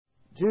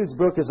Jude's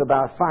book is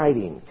about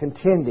fighting,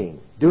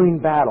 contending, doing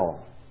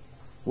battle.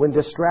 When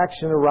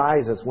distraction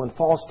arises, when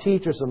false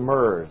teachers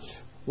emerge,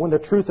 when the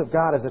truth of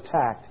God is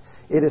attacked,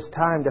 it is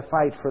time to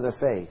fight for the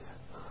faith.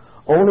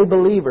 Only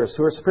believers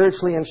who are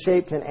spiritually in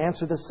shape can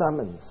answer the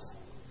summons.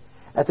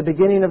 At the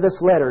beginning of this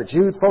letter,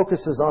 Jude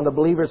focuses on the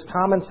believer's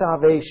common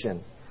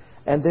salvation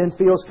and then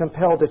feels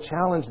compelled to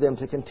challenge them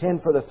to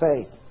contend for the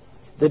faith.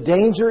 The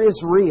danger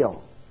is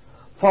real.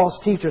 False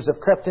teachers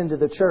have crept into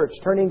the church,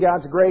 turning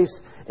God's grace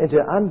into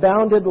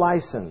unbounded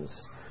license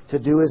to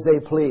do as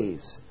they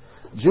please.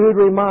 Jude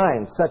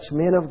reminds such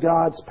men of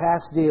God's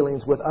past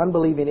dealings with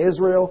unbelieving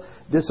Israel,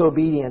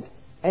 disobedient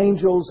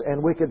angels,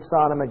 and wicked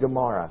Sodom and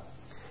Gomorrah.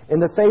 In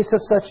the face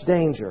of such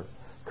danger,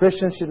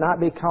 Christians should not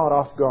be caught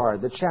off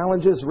guard. The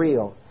challenge is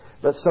real,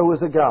 but so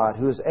is a God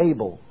who is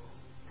able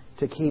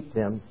to keep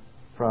them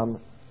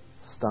from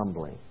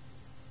stumbling.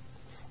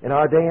 In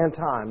our day and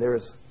time, there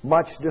is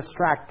much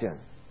distraction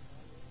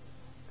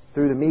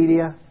through the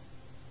media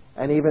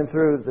and even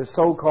through the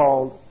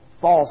so-called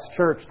false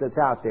church that's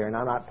out there. And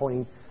I'm not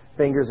pointing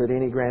fingers at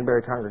any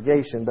Granbury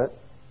congregation, but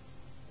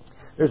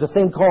there's a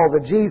thing called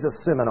the Jesus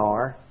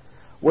Seminar,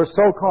 where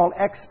so-called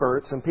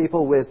experts and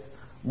people with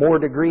more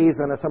degrees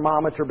than a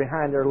thermometer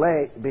behind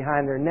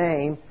their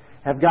name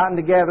have gotten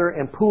together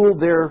and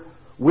pooled their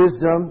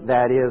wisdom,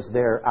 that is,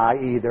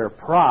 i.e. their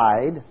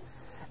pride,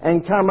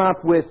 and come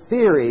up with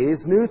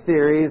theories, new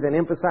theories, and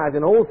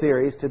emphasizing old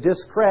theories to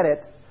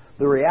discredit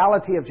the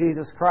reality of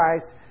Jesus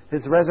Christ,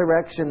 His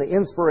resurrection, the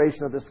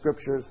inspiration of the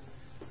Scriptures.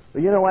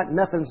 But you know what?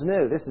 Nothing's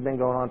new. This has been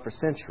going on for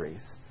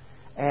centuries.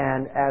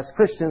 And as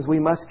Christians, we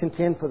must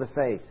contend for the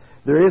faith.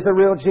 There is a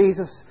real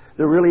Jesus.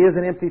 There really is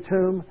an empty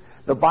tomb.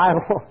 The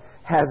Bible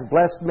has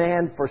blessed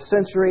man for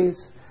centuries.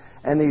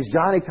 And these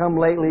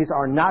Johnny-come-latelys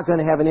are not going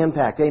to have an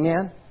impact.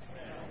 Amen?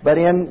 But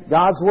in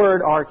God's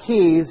Word are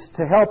keys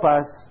to help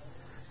us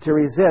to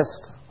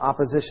resist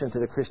opposition to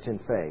the Christian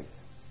faith.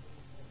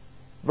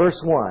 Verse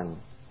 1.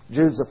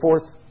 Jude's the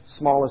fourth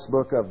smallest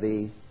book of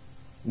the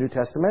New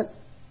Testament.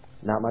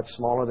 Not much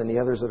smaller than the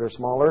others that are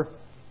smaller.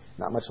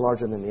 Not much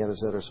larger than the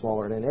others that are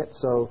smaller than it.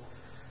 So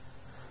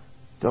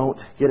don't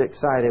get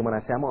excited when I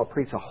say I'm going to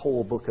preach a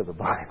whole book of the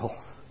Bible.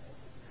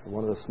 It's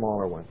one of the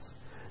smaller ones.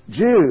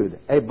 Jude,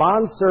 a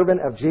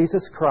bondservant of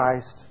Jesus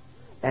Christ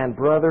and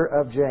brother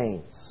of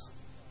James,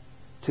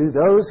 to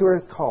those who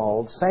are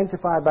called,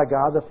 sanctified by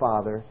God the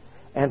Father,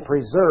 and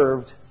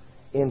preserved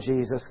in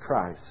Jesus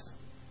Christ.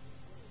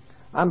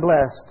 I'm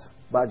blessed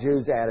by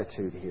Jude's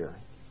attitude here.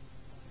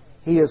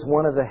 He is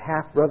one of the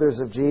half-brothers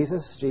of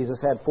Jesus.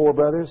 Jesus had 4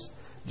 brothers,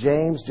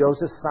 James,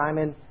 Joseph,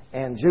 Simon,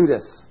 and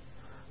Judas,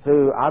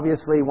 who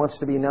obviously wants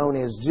to be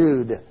known as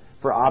Jude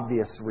for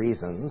obvious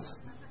reasons.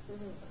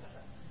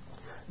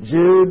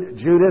 Jude,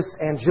 Judas,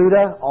 and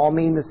Judah all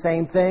mean the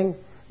same thing.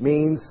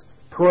 Means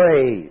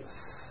praise.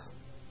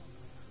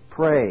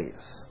 Praise.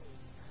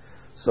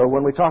 So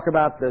when we talk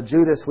about the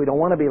Judas, we don't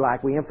want to be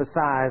like, we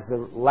emphasize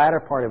the latter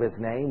part of his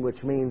name,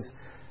 which means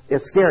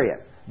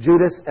Iscariot.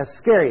 Judas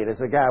Iscariot is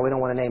the guy we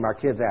don't want to name our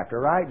kids after,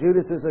 right?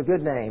 Judas is a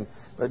good name,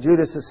 but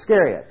Judas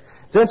Iscariot.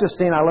 It's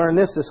interesting, I learned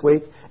this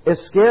week.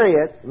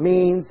 Iscariot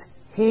means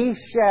he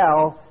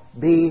shall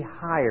be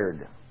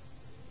hired.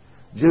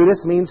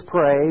 Judas means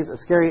praise.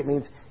 Iscariot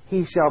means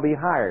he shall be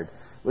hired,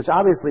 which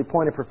obviously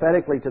pointed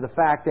prophetically to the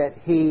fact that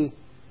he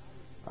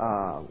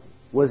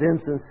was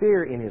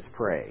insincere in his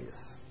praise.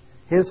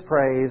 His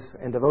praise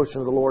and devotion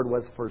to the Lord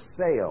was for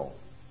sale.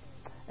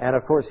 And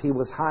of course, he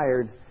was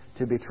hired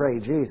to betray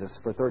Jesus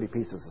for 30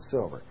 pieces of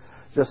silver.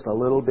 Just a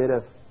little bit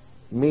of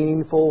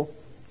meaningful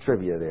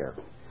trivia there.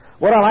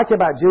 What I like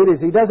about Jude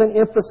is he doesn't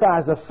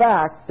emphasize the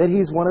fact that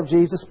he's one of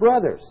Jesus'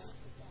 brothers.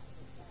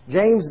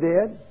 James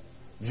did.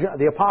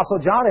 The Apostle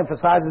John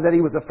emphasizes that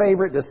he was a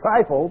favorite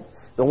disciple,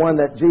 the one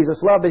that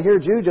Jesus loved. But here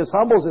Jude just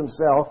humbles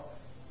himself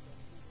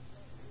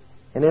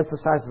and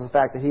emphasizes the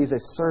fact that he's a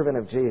servant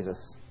of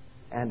Jesus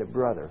and a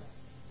brother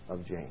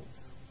of James.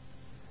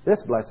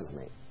 This blesses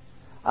me.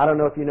 I don't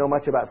know if you know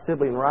much about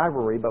sibling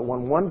rivalry, but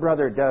when one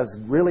brother does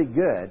really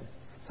good,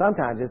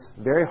 sometimes it's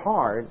very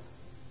hard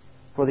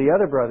for the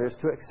other brothers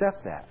to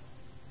accept that,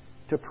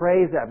 to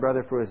praise that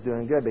brother for his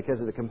doing good because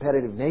of the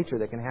competitive nature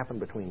that can happen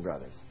between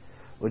brothers.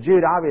 Well,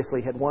 Jude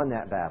obviously had won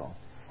that battle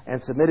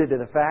and submitted to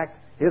the fact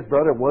his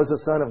brother was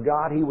a son of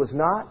God. He was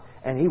not,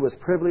 and he was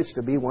privileged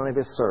to be one of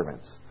his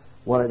servants.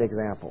 What an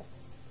example.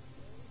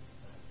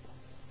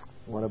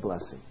 What a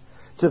blessing.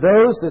 To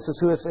those, this is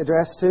who it's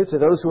addressed to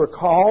those who are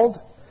called,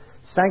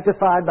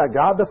 sanctified by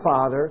God the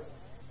Father,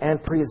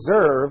 and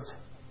preserved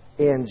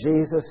in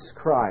Jesus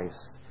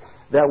Christ.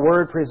 That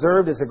word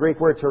preserved is the Greek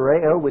word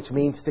tereo, which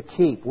means to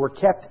keep. We're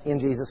kept in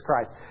Jesus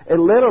Christ. It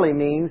literally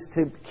means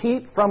to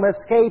keep from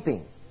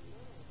escaping.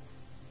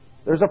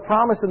 There's a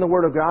promise in the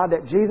Word of God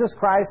that Jesus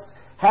Christ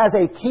has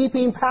a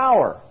keeping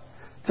power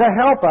to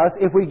help us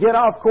if we get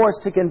off course,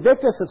 to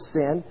convict us of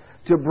sin,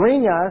 to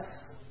bring us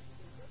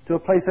to a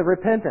place of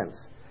repentance.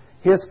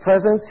 His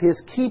presence, His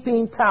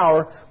keeping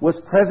power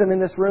was present in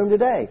this room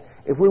today.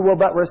 If we will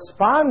but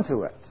respond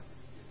to it,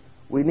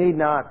 we need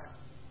not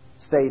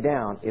stay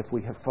down if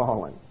we have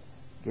fallen.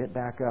 Get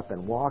back up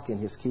and walk in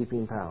His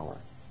keeping power.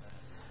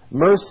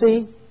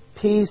 Mercy,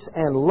 peace,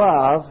 and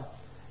love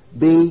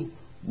be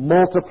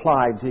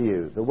multiplied to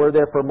you. The word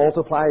there for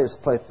multiply is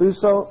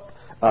plethuno,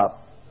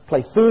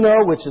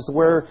 which is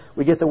where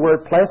we get the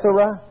word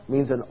plethora,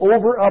 means an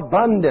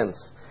overabundance.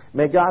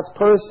 May God's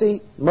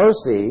mercy,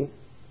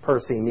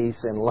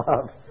 niece, and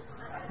love.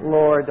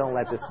 Lord, don't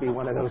let this be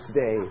one of those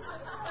days.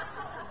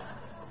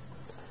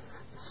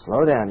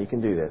 Slow down, you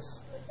can do this.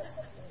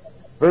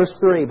 Verse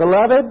 3,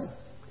 Beloved,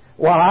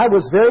 while I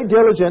was very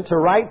diligent to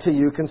write to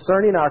you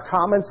concerning our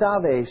common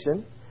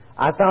salvation,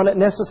 I found it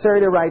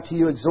necessary to write to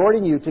you,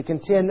 exhorting you to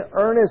contend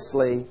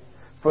earnestly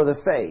for the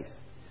faith,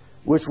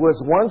 which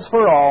was once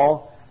for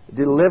all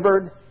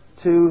delivered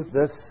to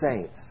the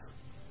saints.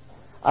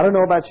 I don't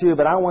know about you,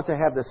 but I want to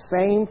have the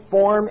same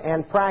form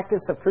and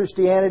practice of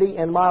Christianity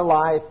in my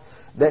life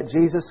that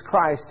Jesus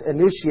Christ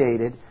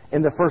initiated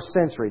in the first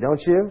century,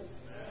 don't you?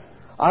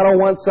 I don't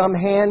want some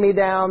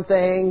hand-me-down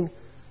thing.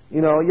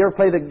 You ever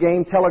play the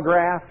game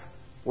Telegraph,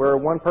 where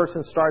one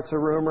person starts a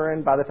rumor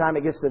and by the time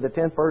it gets to the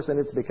 10th person,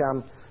 it's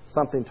become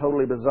something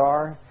totally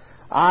bizarre?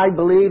 I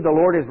believe the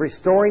Lord is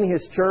restoring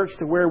His church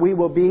to where we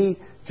will be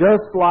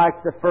just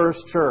like the first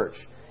church,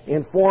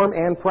 in form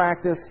and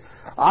practice,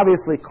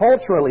 obviously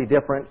culturally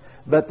different,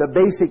 but the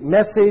basic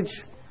message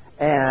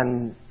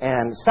and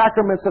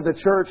sacraments of the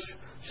church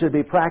should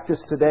be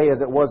practiced today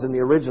as it was in the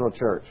original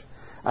church.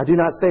 I do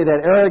not say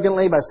that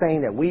arrogantly by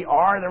saying that we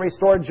are the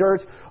restored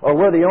church or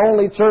we're the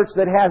only church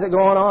that has it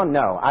going on.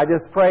 No, I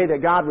just pray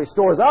that God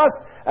restores us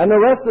and the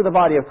rest of the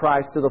body of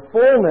Christ to the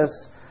fullness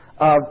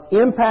of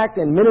impact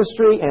and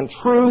ministry and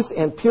truth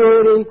and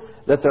purity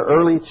that the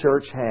early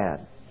church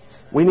had.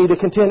 We need to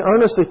contend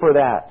earnestly for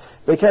that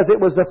because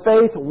it was the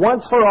faith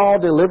once for all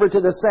delivered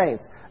to the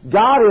saints.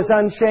 God is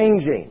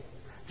unchanging.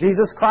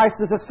 Jesus Christ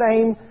is the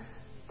same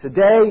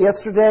today,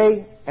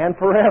 yesterday, and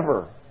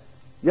forever.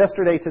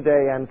 Yesterday,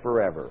 today, and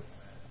forever.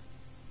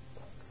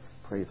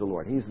 Praise the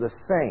Lord. He's the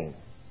same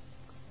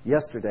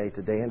yesterday,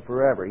 today, and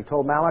forever. He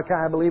told Malachi,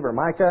 I believe, or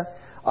Micah,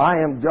 I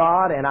am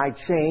God and I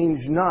change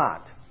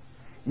not.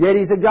 Yet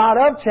He's a God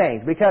of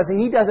change because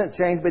He doesn't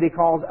change, but He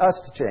calls us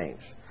to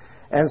change.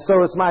 And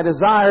so it's my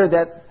desire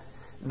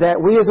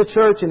that we as a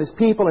church and His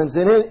people and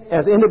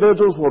as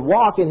individuals would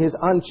walk in His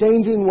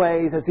unchanging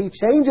ways as He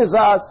changes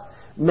us,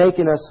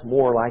 making us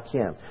more like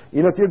Him.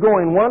 If you're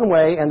going one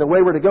way and the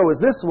way we're to go is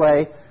this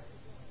way,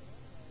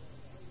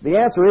 the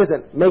answer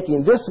isn't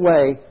making this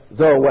way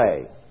the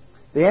way.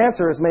 The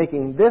answer is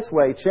making this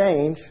way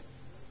change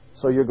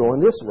so you're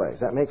going this way. Does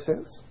that make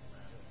sense?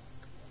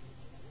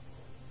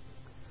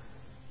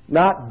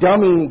 Not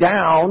dumbing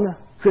down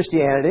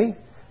Christianity,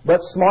 but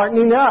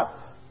smartening up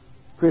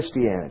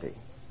Christianity.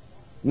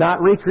 Not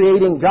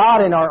recreating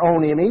God in our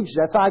own image,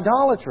 that's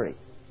idolatry.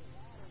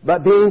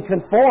 But being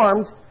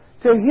conformed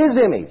to His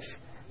image.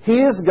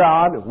 He is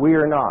God, we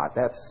are not.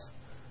 That's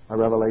a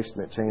revelation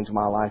that changed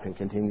my life and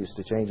continues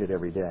to change it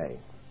every day.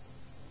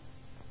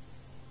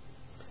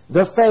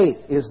 The faith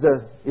is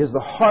the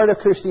heart of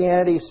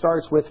Christianity.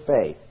 Starts with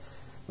faith.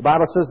 The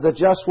Bible says the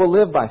just will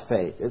live by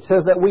faith. It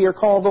says that we are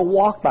called to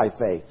walk by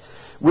faith.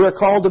 We are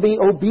called to be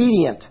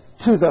obedient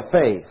to the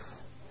faith.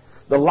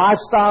 The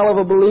lifestyle of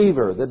a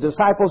believer, the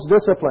disciples'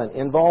 discipline,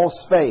 involves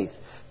faith.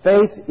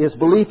 Faith is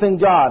belief in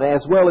God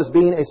as well as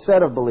being a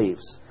set of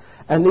beliefs.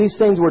 And these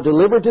things were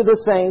delivered to the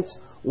saints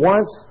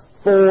once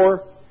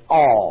for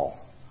all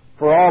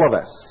of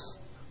us,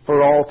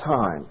 for all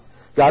time.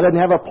 God doesn't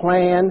have a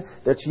plan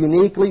that's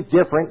uniquely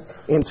different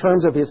in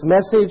terms of His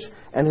message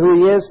and who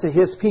He is to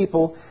His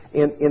people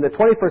in the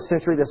 21st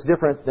century that's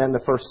different than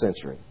the first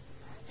century.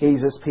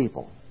 He's His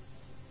people.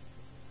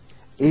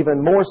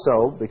 Even more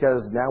so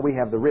because now we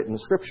have the written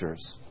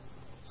Scriptures.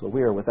 So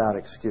we are without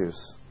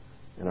excuse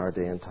in our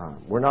day and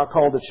time. We're not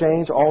called to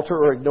change, alter,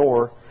 or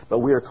ignore, but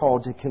we are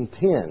called to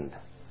contend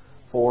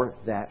for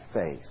that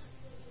faith.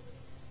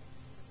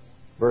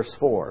 Verse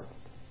 4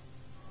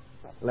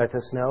 lets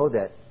us know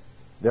that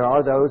there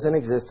are those in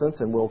existence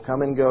and will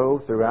come and go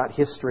throughout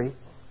history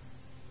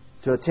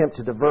to attempt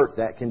to divert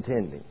that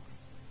contending.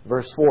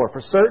 Verse 4,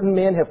 For certain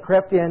men have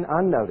crept in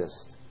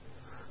unnoticed,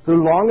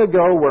 who long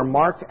ago were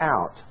marked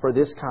out for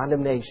this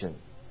condemnation,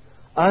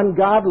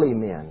 ungodly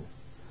men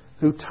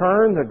who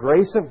turn the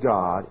grace of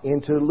God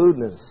into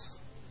lewdness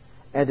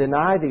and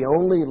deny the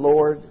only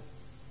Lord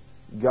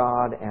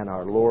God and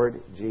our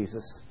Lord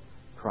Jesus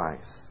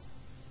Christ.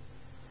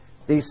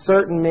 These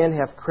certain men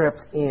have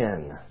crept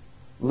in.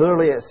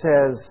 Literally it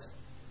says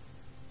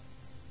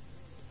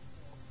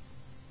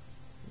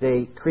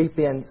they creep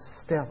in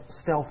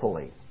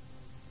stealthily,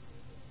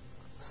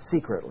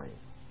 secretly.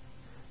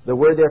 The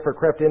word there for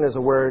crept in is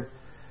a word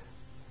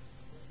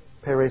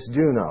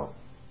perisduno.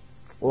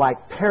 Like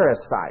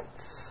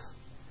parasites,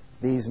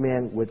 these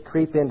men would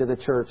creep into the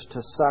church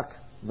to suck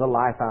the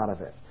life out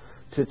of it,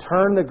 to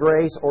turn the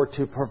grace or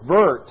to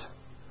pervert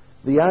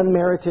the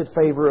unmerited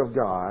favor of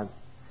God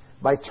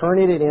by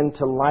turning it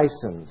into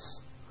license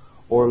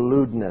or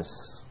lewdness.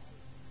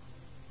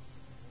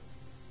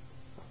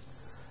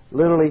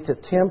 Literally to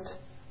tempt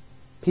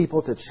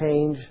people to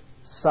change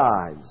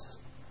sides.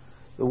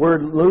 The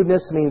word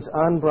lewdness means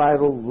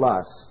unbridled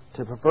lust,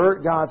 to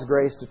pervert God's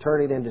grace, to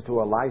turn it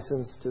into a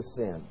license to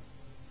sin.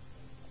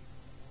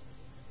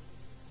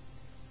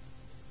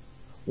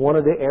 One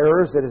of the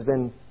errors that has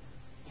been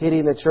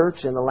hitting the church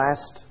in the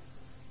last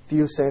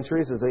few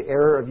centuries is the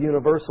error of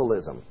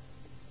universalism.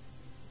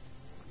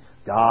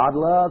 God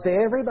loves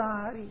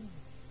everybody.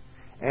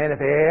 And if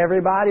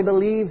everybody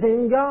believes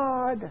in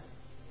God,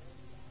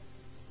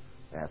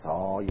 that's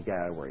all you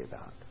got to worry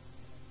about.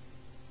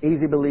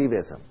 Easy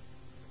believism.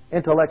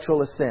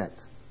 Intellectual assent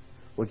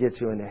will get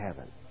you into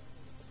heaven.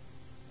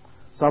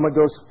 Some would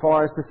go as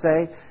far as to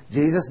say,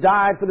 Jesus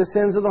died for the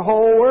sins of the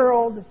whole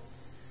world.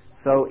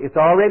 So it's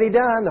already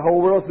done. The whole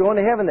world's going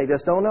to heaven. They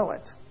just don't know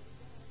it.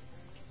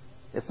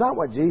 It's not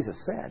what Jesus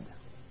said.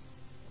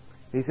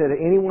 He said, if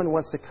anyone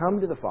wants to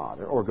come to the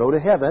Father or go to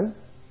heaven,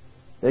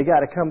 they got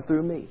to come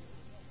through me.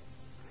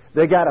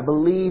 They got to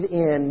believe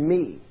in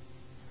me.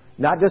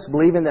 Not just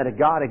believing that a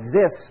God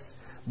exists,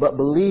 but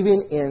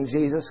believing in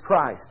Jesus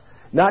Christ.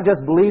 Not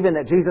just believing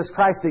that Jesus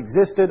Christ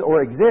existed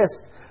or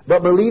exists,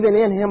 but believing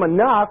in Him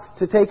enough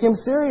to take Him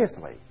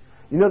seriously.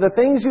 You know, the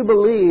things you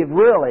believe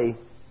really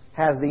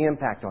has the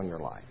impact on your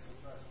life.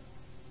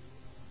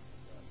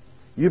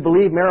 You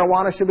believe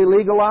marijuana should be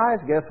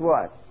legalized? Guess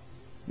what?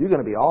 You're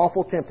going to be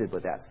awful tempted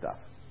with that stuff.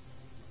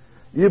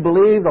 You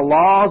believe the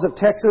laws of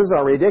Texas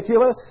are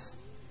ridiculous?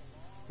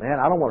 Man,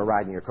 I don't want to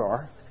ride in your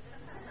car.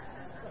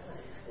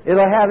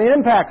 It'll have an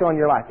impact on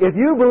your life. If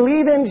you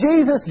believe in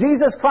Jesus,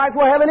 Jesus Christ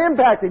will have an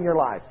impact in your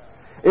life.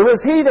 It was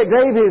He that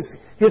gave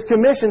His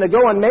commission to go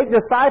and make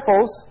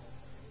disciples,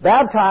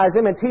 baptize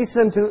them, and teach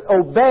them to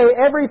obey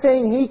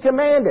everything He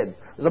commanded.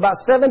 There's about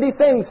 70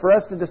 things for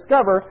us to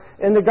discover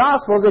in the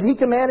Gospels that He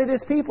commanded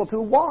His people to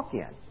walk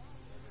in.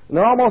 And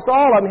almost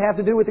all of them have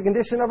to do with the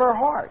condition of our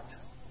heart.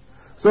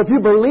 So if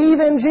you believe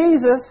in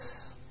Jesus,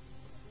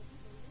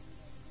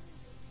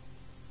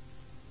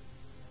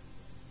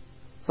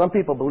 some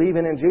people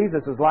believing in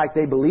Jesus is like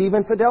they believe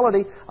in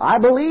fidelity. I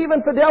believe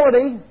in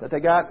fidelity, but they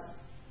got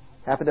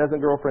half a dozen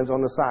girlfriends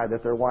on the side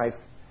that their wife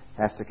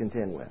has to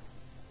contend with.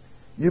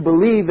 You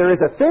believe there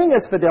is a thing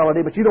as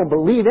fidelity, but you don't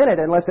believe in it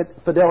unless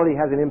fidelity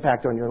has an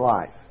impact on your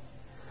life.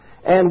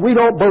 And we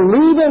don't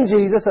believe in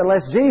Jesus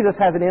unless Jesus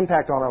has an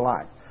impact on our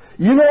life.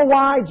 You know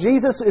why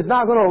Jesus is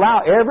not going to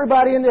allow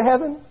everybody into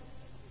heaven?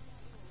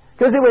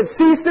 Because it would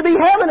cease to be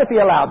heaven if He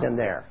allowed them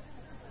there.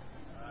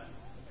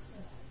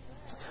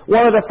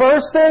 One of the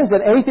first things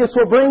that atheists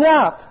will bring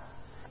up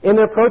in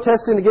their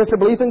protesting against the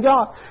belief in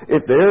God,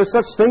 if there is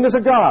such thing as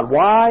a God,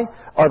 why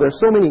are there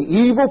so many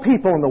evil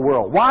people in the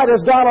world? Why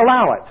does God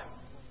allow it?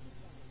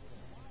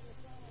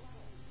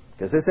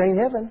 Because this ain't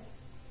heaven.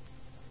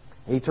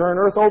 He turned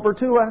earth over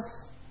to us,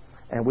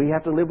 and we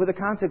have to live with the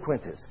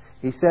consequences.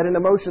 He set into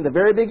motion at the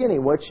very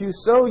beginning, what you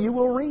sow, you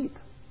will reap.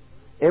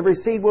 Every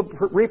seed will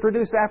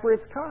reproduce after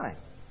its kind.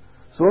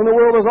 So in the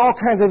world there's all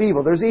kinds of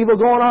evil. There's evil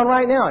going on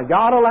right now, and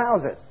God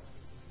allows it.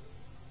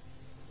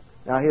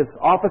 Now His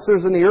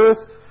officers in the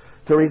earth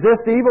to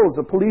resist evil is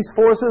the police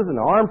forces and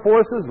the armed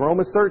forces.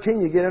 Romans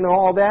 13, you get into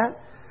all that.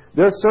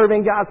 They're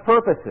serving God's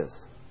purposes.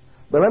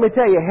 But let me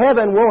tell you,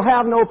 heaven will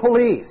have no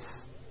police.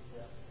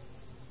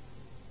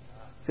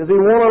 Because He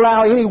won't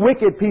allow any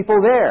wicked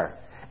people there.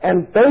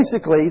 And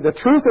basically, the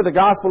truth of the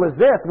gospel is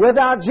this.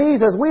 Without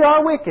Jesus, we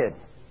are wicked.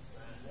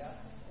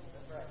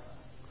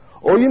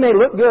 Or you may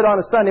look good on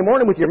a Sunday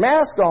morning with your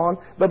mask on,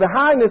 but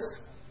behind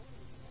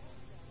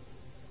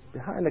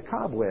the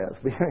cobwebs,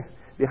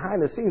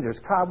 behind the scenes, there's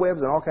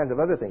cobwebs and all kinds of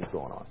other things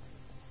going on.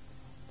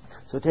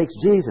 So it takes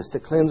Jesus to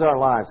cleanse our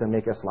lives and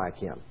make us like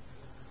Him.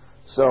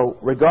 So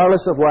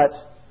regardless of what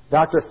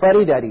Dr.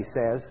 Fuddy-Duddy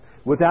says,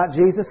 without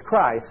Jesus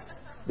Christ,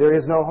 there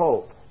is no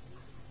hope.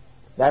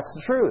 That's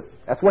the truth.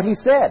 That's what He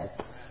said.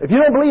 If you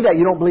don't believe that,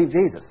 you don't believe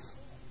Jesus.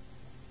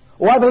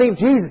 Well, I believe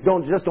Jesus,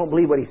 don't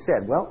believe what He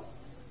said. Well,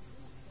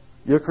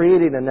 you're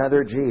creating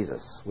another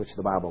Jesus, which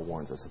the Bible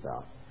warns us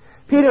about.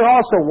 Peter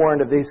also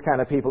warned of these kind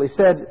of people. He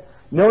said,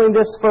 knowing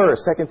this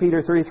first, 2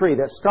 Peter 3:3,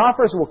 that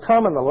scoffers will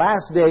come in the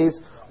last days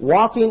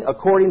walking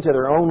according to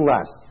their own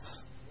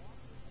lusts.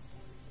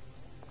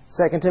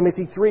 2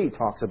 Timothy 3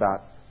 talks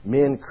about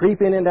men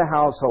creeping into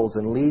households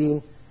and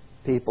leading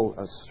people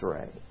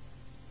astray.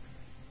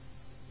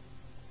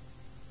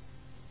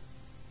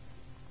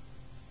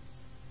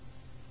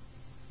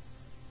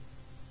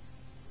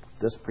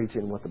 Just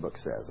preaching what the book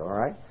says, all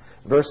right?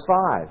 Verse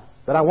 5,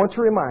 but I want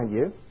to remind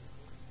you,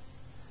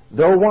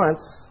 though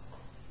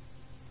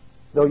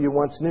you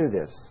once knew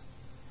this,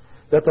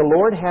 that the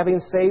Lord, having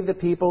saved the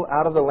people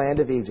out of the land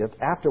of Egypt,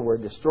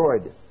 afterward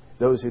destroyed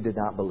those who did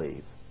not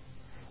believe.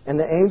 And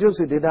the angels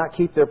who did not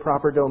keep their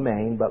proper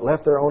domain, but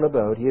left their own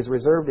abode, He has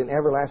reserved in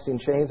everlasting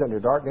chains under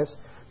darkness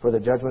for the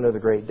judgment of the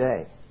great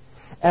day.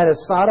 And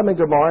as Sodom and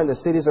Gomorrah and the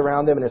cities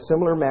around them in a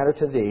similar manner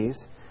to these,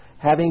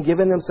 having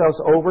given themselves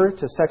over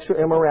to sexual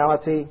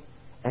immorality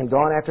and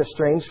gone after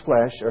strange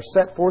flesh, are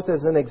set forth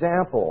as an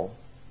example,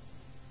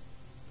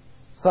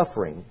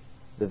 suffering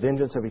the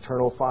vengeance of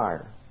eternal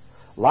fire.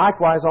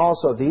 Likewise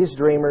also these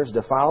dreamers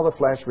defile the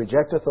flesh,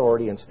 reject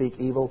authority, and speak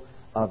evil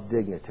of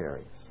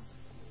dignitaries.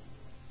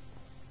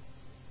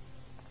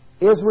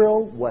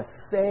 Israel was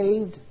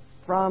saved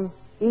from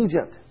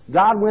Egypt.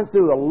 God went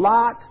through a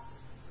lot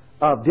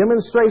of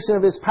demonstration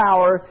of His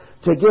power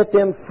to get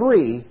them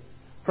free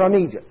from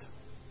Egypt.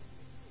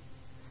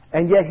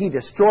 And yet He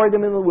destroyed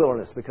them in the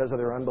wilderness because of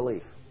their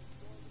unbelief.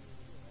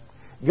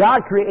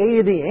 God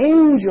created the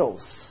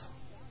angels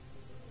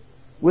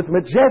with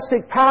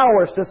majestic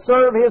powers to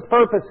serve His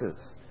purposes.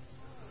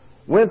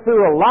 Went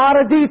through a lot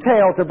of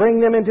detail to bring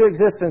them into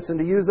existence and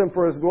to use them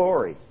for His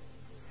glory.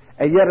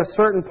 And yet a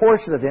certain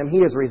portion of them He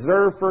has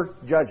reserved for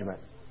judgment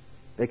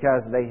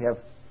because they have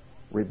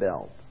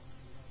rebelled.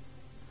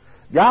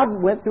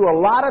 God went through a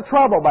lot of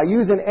trouble by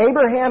using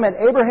Abraham and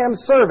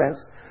Abraham's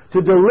servants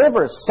to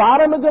deliver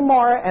Sodom and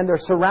Gomorrah and their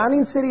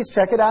surrounding cities,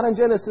 check it out in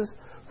Genesis,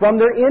 from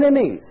their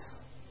enemies.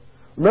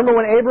 Remember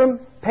when Abram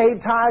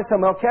paid tithes to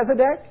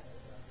Melchizedek?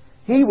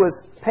 He was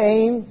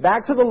paying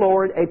back to the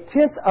Lord a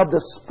tenth of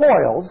the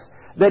spoils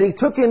that he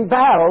took in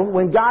battle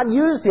when God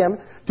used him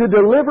to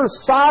deliver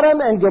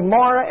Sodom and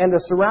Gomorrah and the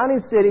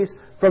surrounding cities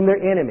from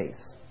their enemies.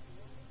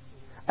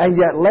 And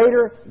yet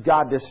later,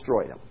 God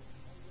destroyed them.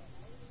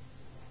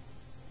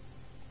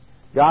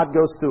 God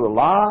goes through a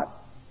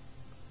lot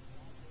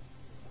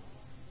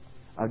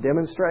of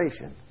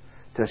demonstration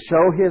to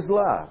show His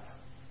love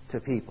to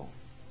people.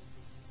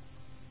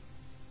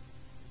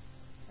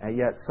 And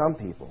yet some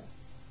people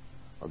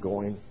are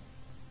going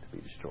to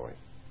be destroyed.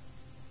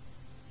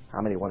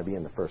 How many want to be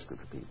in the first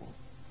group of people?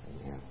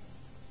 Amen.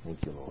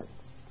 Thank you, Lord.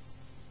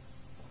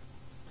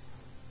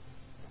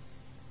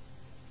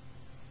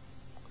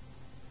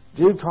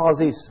 Jude calls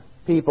these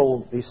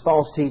people, these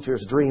false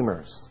teachers,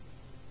 dreamers.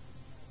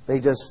 They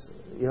just,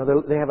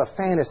 they have a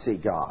fantasy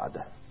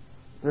God.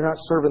 They're not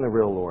serving the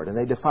real Lord. And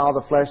they defile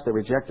the flesh, they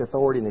reject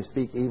authority, and they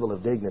speak evil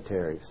of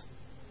dignitaries.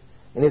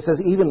 And it says,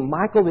 even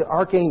Michael the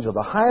archangel,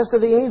 the highest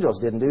of the angels,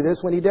 didn't do this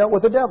when he dealt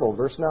with the devil.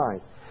 Verse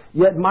 9.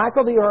 Yet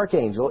Michael the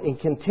archangel, in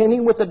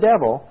contending with the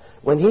devil,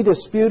 when he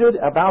disputed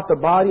about the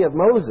body of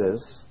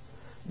Moses,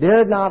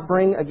 dared not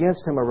bring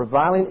against him a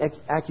reviling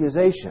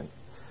accusation.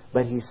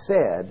 But he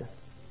said,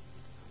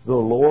 the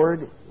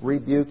Lord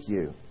rebuke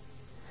you.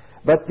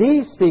 But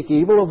these speak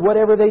evil of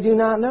whatever they do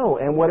not know,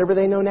 and whatever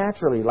they know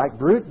naturally. Like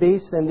brute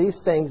beasts and these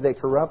things, they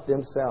corrupt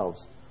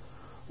themselves.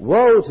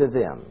 Woe to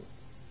them!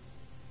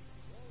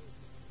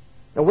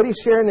 And what he's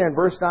sharing there in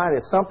verse 9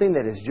 is something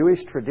that is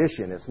Jewish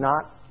tradition. It's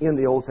not in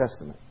the Old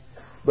Testament.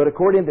 But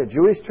according to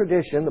Jewish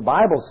tradition, the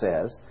Bible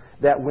says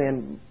that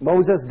when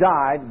Moses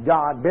died,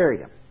 God buried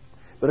him.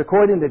 But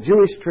according to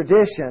Jewish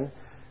tradition,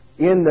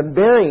 in the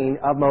burying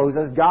of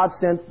Moses, God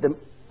sent the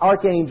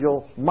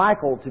archangel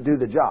Michael to do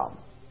the job.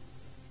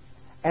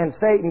 And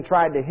Satan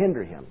tried to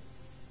hinder him.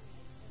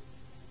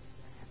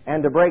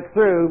 And to break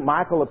through,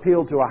 Michael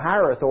appealed to a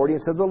higher authority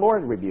and said, the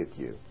Lord rebuke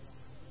you.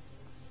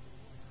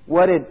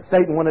 What did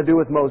Satan want to do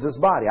with Moses'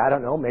 body? I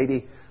don't know.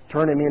 Maybe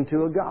turn him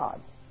into a god.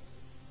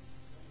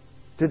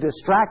 To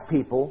distract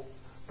people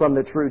from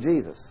the true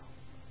Jesus.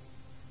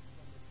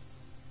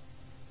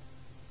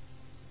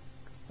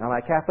 Now,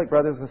 my Catholic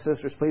brothers and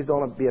sisters, please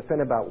don't be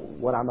offended about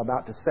what I'm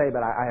about to say,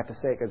 but I have to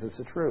say it because it's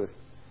the truth.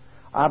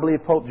 I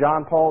believe Pope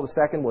John Paul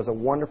II was a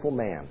wonderful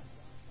man.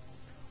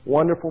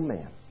 Wonderful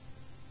man.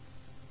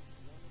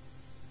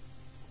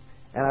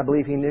 And I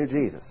believe he knew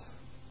Jesus.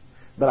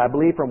 But I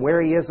believe from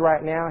where he is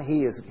right now,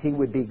 he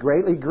would be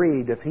greatly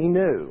grieved if he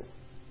knew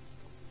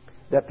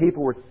that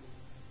people were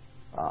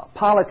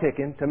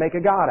politicking to make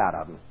a God out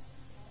of him.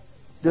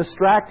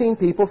 Distracting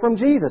people from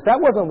Jesus. That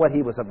wasn't what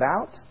he was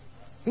about.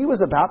 He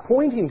was about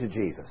pointing to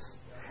Jesus.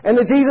 And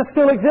that Jesus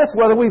still exists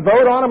whether we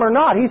vote on him or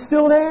not. He's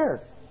still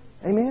there.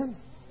 Amen.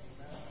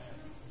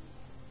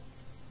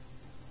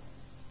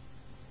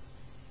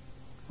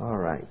 All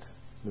right.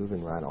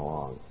 Moving right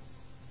along.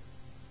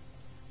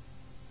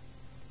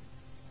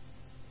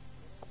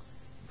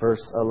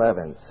 Verse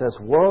 11 says,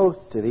 woe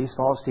to these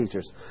false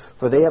teachers,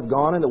 for they have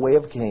gone in the way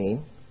of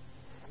Cain,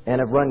 and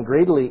have run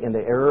greedily in the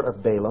error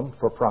of Balaam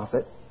for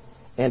profit,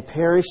 and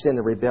perished in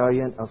the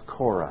rebellion of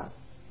Korah.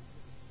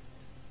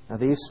 Now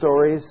these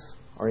stories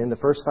are in the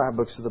first 5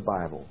 books of the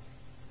Bible.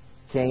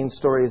 Cain's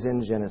story is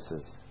in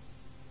Genesis.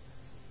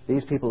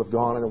 These people have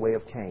gone in the way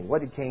of Cain.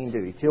 What did Cain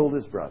do? He killed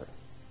his brother.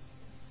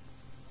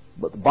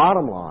 But the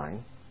bottom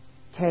line,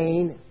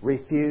 Cain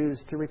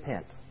refused to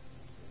repent.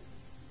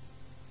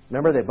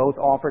 Remember, they both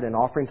offered an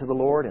offering to the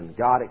Lord, and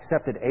God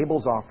accepted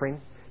Abel's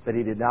offering, but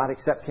He did not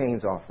accept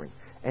Cain's offering.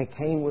 And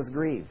Cain was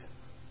grieved.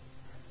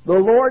 The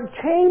Lord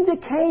came to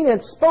Cain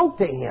and spoke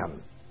to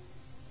him.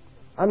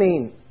 I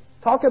mean,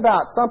 talk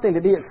about something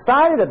to be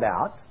excited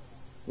about.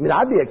 I mean,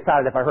 I'd be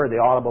excited if I heard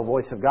the audible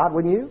voice of God,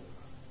 wouldn't you?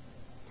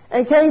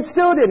 And Cain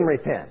still didn't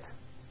repent.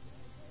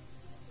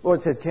 The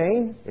Lord said,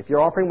 Cain, if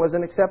your offering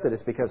wasn't accepted,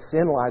 it's because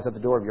sin lies at the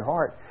door of your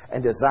heart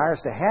and desires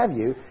to have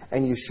you,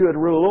 and you should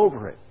rule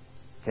over it.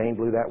 Cain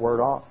blew that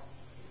word off.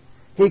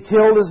 He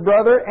killed his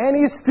brother, and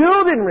he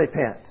still didn't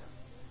repent.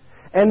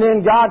 And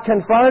then God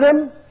confronted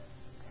him,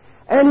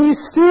 and he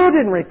still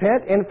didn't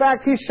repent. In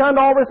fact, he shunned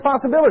all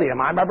responsibility. Am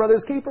I my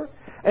brother's keeper?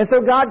 And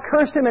so God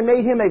cursed him and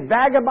made him a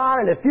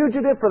vagabond and a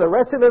fugitive for the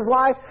rest of his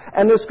life.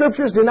 And the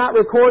Scriptures do not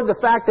record the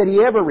fact that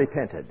he ever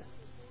repented.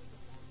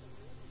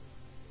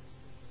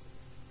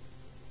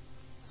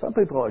 Some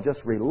people are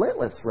just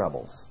relentless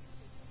rebels.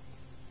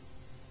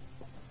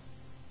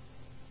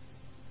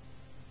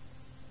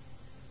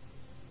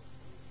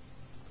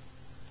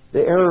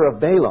 The error of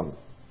Balaam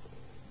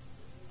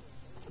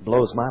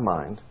blows my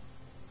mind.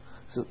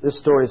 So this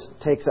story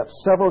takes up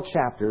several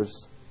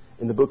chapters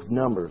in the book of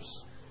Numbers.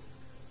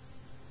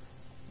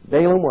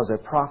 Balaam was a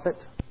prophet,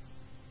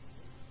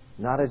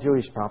 not a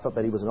Jewish prophet,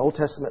 but he was an Old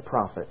Testament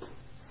prophet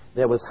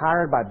that was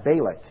hired by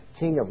Balak,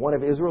 king of one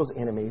of Israel's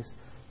enemies,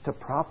 to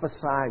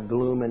prophesy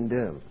gloom and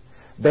doom.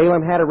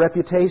 Balaam had a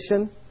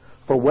reputation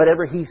for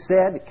whatever he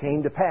said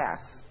came to pass.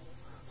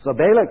 So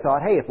Balak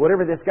thought, hey, if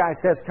whatever this guy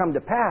says come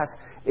to pass,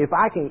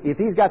 if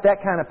he's got that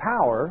kind of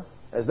power,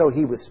 as though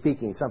he was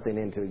speaking something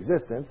into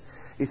existence,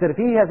 he said, if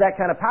he has that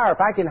kind of power,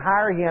 if I can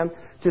hire him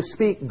to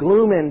speak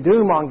gloom and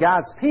doom on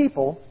God's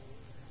people,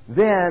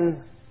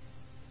 then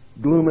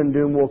gloom and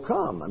doom will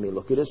come. I mean,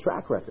 look at his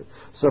track record.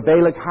 So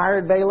Balak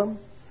hired Balaam,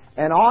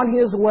 and on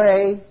his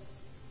way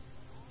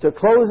to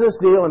close this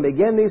deal and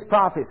begin these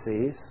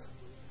prophecies,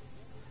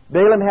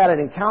 Balaam had an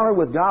encounter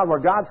with God where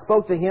God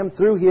spoke to him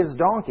through his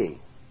donkey.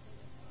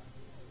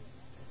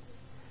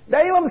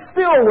 Balaam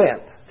still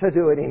went to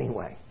do it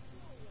anyway.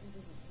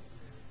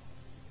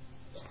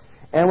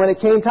 And when it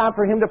came time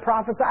for him to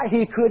prophesy,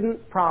 he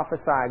couldn't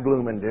prophesy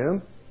gloom and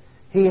doom.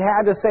 He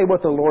had to say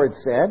what the Lord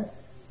said.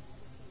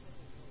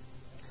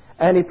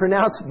 And he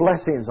pronounced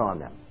blessings on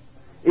them.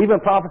 Even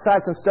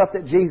prophesied some stuff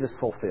that Jesus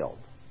fulfilled.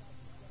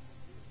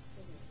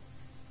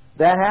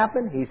 That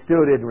happened, he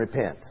still didn't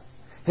repent.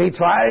 He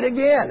tried it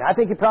again. I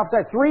think he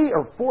prophesied 3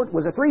 or 4,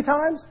 was it 3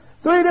 times?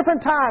 3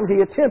 different times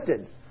he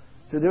attempted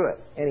to do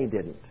it. And he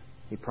didn't.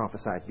 He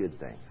prophesied good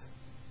things.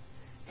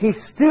 He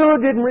still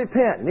didn't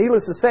repent.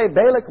 Needless to say,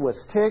 Balak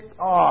was ticked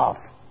off.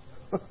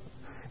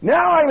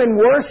 Now I'm in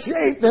worse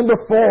shape than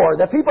before.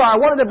 The people I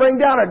wanted to bring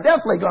down are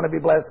definitely going to be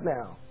blessed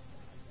now.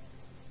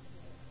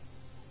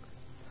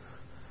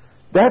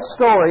 That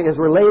story is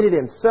related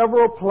in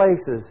several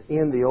places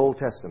in the Old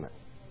Testament.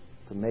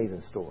 It's an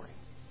amazing story.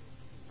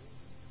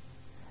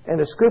 And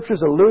the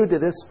Scriptures allude to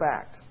this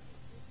fact.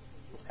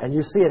 And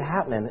you see it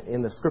happening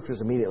in the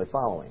Scriptures immediately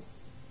following.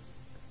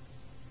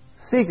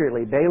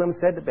 Secretly, Balaam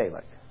said to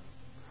Balak,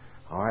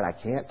 all right,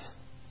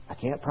 I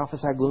can't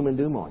prophesy gloom and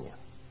doom on you.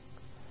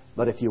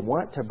 But if you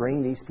want to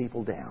bring these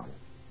people down,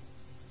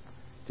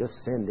 just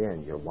send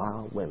in your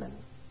wild women.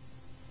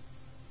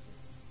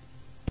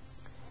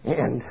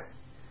 And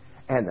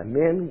the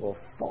men will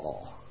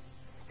fall.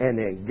 And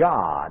then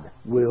God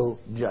will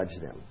judge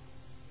them.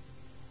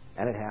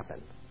 And it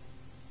happened.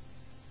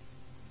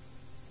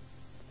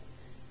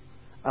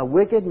 A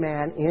wicked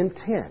man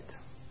intent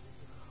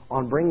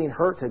on bringing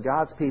hurt to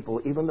God's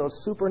people, even though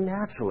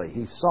supernaturally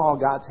he saw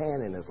God's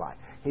hand in his life,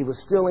 he was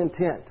still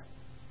intent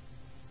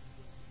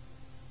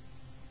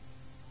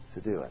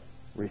to do it,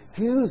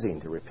 refusing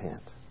to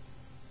repent.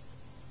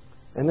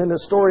 And then the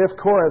story of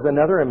Korah is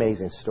another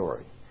amazing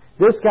story.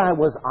 This guy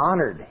was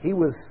honored. He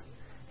was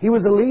a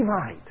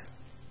Levite.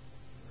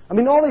 I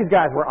mean, all these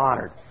guys were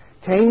honored.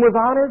 Cain was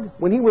honored.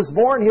 When he was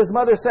born, his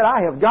mother said, I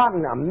have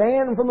gotten a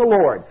man from the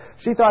Lord.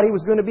 She thought he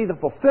was going to be the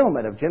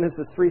fulfillment of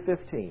Genesis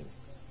 3:15.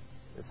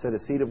 It said a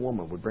seed of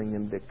woman would bring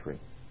them victory.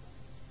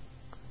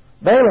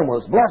 Balaam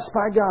was blessed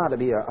by God to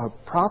be a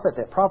prophet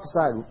that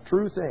prophesied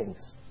true things.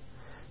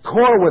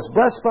 Korah was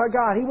blessed by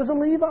God. He was a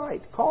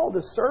Levite, called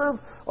to serve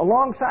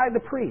alongside the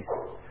priests.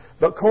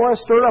 But Korah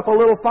stirred up a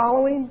little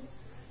following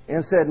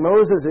and said,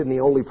 Moses isn't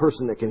the only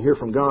person that can hear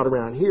from God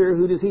around here.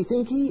 Who does he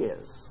think he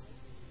is?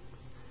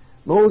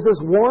 Moses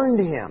warned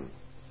him.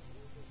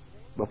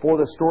 Before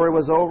the story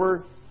was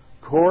over,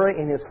 Korah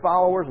and his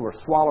followers were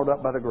swallowed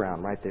up by the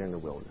ground right there in the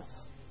wilderness.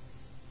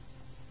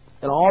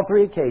 On all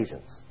 3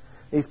 occasions,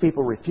 these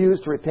people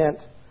refused to repent,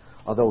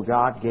 although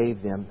God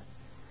gave them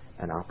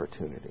an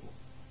opportunity.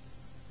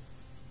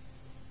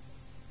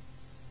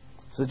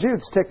 So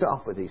Jude's ticked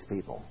off with these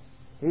people.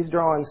 He's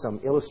drawing some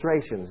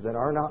illustrations that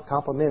are not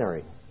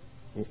complimentary.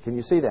 Can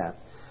you see that?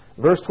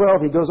 Verse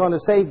 12, he goes on to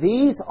say,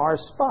 these are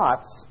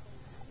spots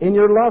in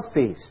your love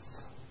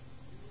feasts.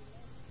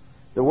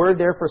 The word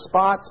there for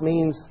spots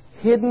means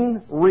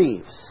hidden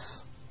reefs.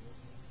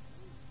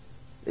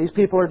 These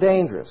people are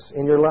dangerous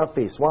in your love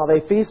feast. While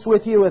they feast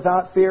with you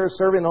without fear,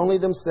 serving only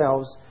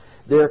themselves,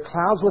 they are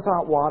clouds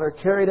without water,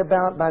 carried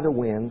about by the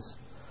winds,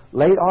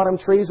 late autumn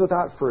trees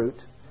without fruit,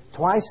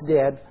 twice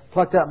dead,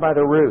 plucked up by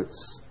the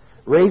roots,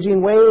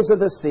 raging waves of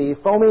the sea,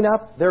 foaming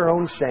up their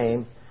own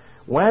shame,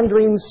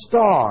 wandering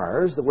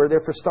stars. The word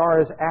there for star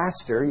is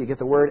aster. You get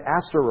the word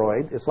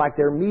asteroid. It's like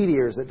they're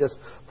meteors that just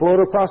float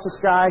across the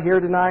sky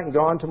here tonight and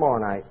gone tomorrow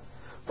night.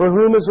 For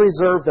whom is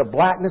reserved the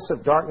blackness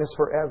of darkness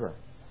forever.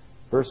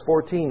 Verse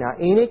 14,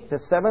 now Enoch, the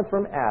 7th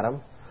from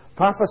Adam,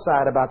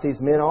 prophesied about these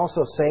men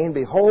also, saying,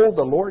 behold,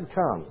 the Lord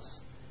comes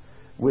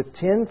with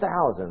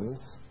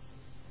 10,000s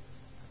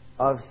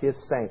of His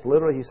saints.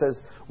 Literally, he says,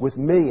 with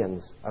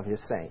millions of His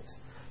saints,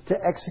 to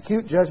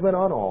execute judgment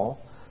on all,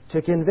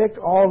 to convict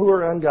all who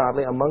are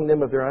ungodly among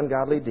them of their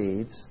ungodly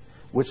deeds,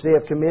 which they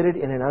have committed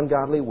in an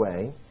ungodly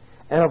way,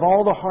 and of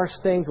all the harsh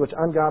things which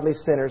ungodly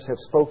sinners have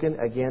spoken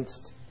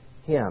against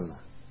Him.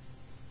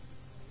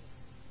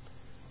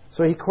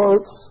 So he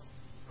quotes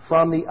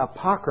from the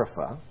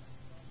Apocrypha,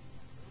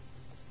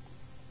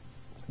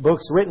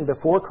 books written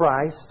before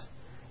Christ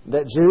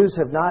that Jews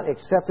have not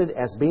accepted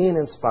as being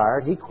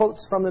inspired. He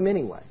quotes from them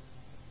anyway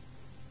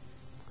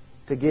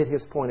to get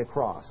his point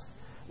across.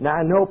 Now,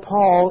 I know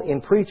Paul,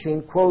 in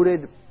preaching,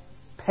 quoted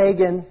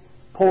pagan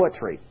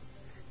poetry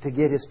to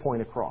get his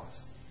point across.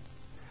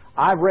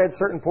 I've read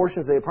certain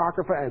portions of the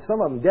Apocrypha, and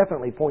some of them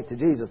definitely point to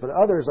Jesus, but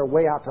others are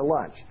way out to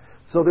lunch.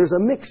 So there's a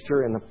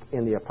mixture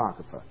in the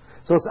Apocrypha.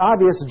 So it's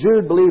obvious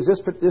Jude believes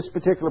this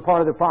particular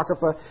part of the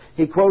Apocrypha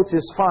he quotes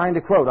is fine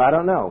to quote. I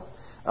don't know.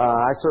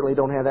 I certainly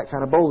don't have that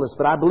kind of boldness.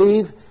 But I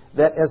believe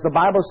that, as the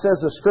Bible says,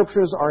 the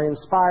Scriptures are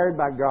inspired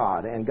by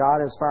God, and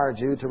God inspired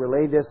Jude to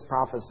relay this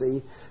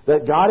prophecy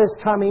that God is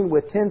coming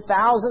with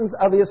 10,000s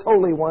of His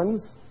holy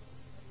ones,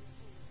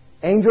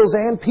 angels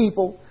and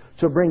people,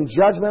 to bring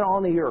judgment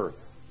on the earth.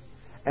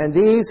 And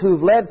these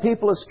who've led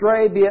people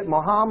astray, be it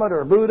Muhammad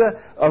or Buddha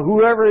or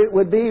whoever it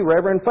would be,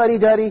 Reverend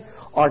Fuddy-Duddy,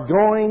 are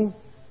going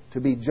to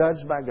be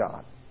judged by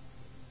God.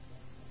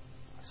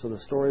 So the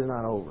story is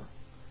not over.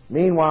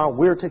 Meanwhile,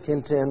 we're to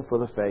contend for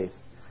the faith,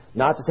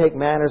 not to take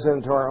matters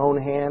into our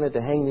own hand and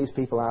to hang these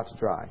people out to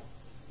dry.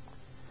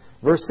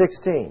 Verse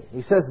 16,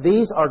 he says,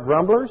 "These are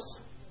grumblers,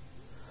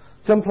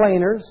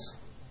 complainers,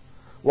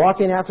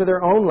 walking after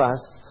their own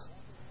lusts,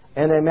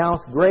 and they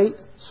mouth great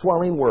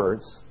swelling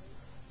words,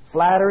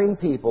 flattering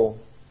people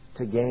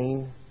to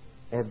gain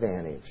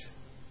advantage."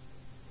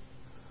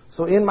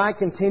 So in my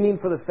contending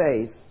for the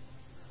faith,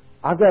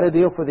 I've got to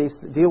deal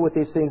with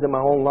these things in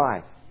my own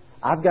life.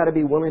 I've got to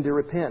be willing to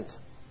repent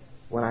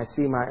when I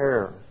see my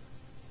error.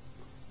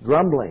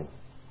 Grumbling,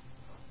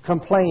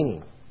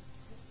 complaining,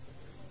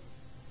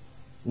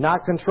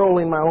 not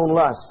controlling my own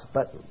lusts,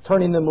 but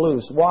turning them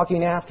loose,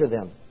 walking after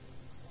them,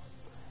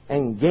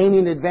 and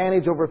gaining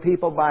advantage over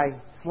people by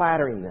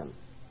flattering them.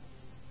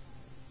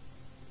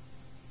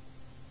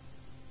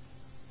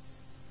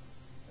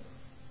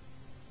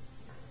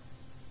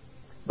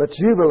 But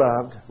you,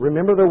 beloved,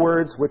 remember the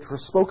words which were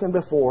spoken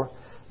before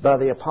by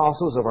the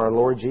apostles of our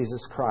Lord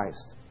Jesus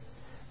Christ,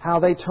 how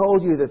they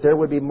told you that there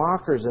would be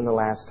mockers in the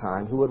last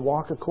time who would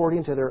walk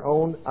according to their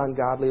own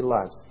ungodly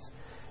lusts.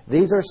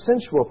 These are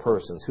sensual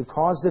persons who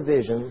cause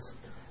divisions,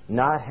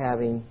 not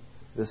having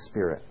the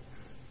Spirit.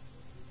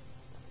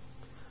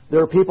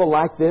 There are people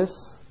like this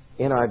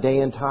in our day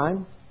and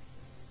time.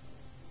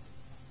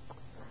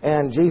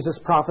 And Jesus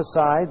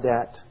prophesied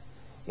that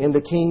in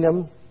the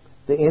kingdom,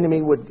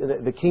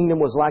 the kingdom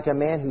was like a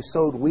man who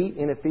sowed wheat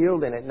in a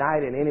field, and at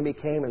night an enemy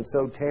came and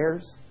sowed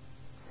tares.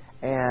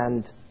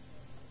 And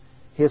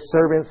his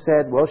servants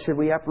said, "Well, should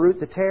we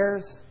uproot the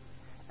tares?"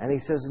 And he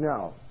says,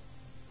 "No.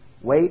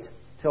 Wait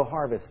till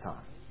harvest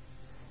time.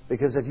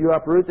 Because if you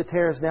uproot the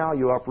tares now,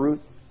 you uproot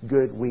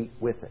good wheat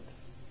with it."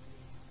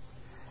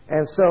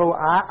 And so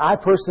I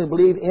personally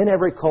believe in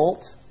every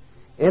cult,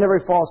 in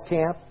every false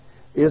camp,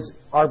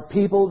 are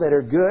people that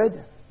are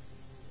good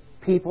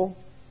people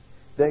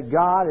that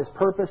God has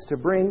purposed to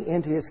bring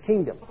into His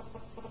kingdom.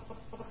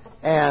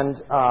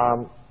 And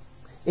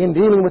in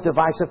dealing with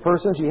divisive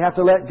persons, you have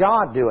to let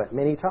God do it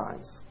many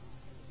times.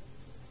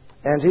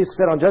 And Jesus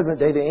said on Judgment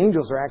Day, the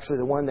angels are actually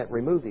the one that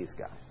remove these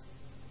guys.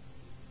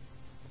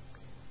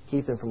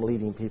 Keep them from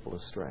leading people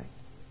astray.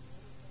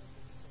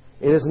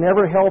 It is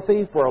never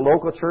healthy for a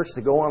local church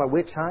to go on a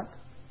witch hunt.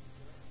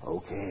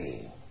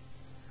 Okay,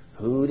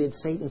 who did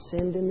Satan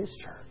send in this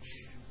church?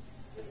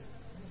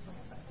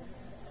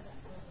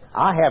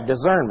 I have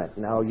discernment.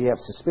 No, you have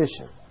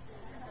suspicion.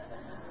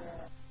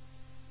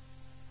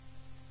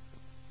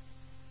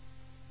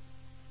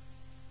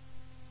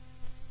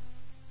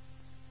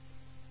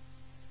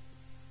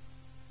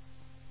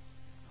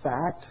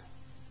 Fact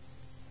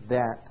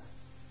that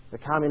the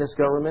communist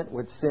government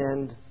would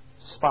send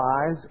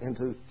spies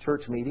into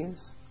church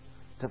meetings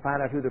to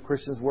find out who the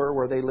Christians were,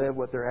 where they lived,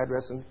 what their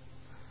address and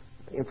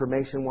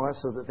information was,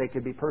 so that they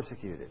could be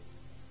persecuted.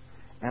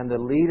 And the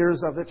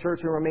leaders of the church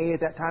in Romania at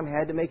that time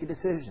had to make a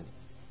decision.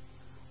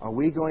 Are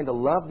we going to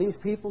love these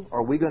people,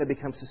 or are we going to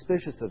become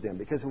suspicious of them?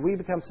 Because if we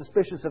become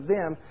suspicious of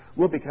them,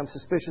 we'll become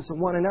suspicious of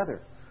one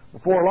another.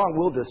 Before long,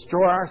 we'll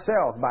destroy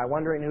ourselves by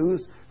wondering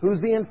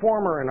who's the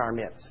informer in our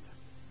midst.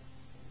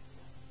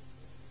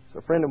 So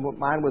a friend of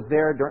mine was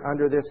there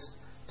under this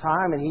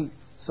time, and he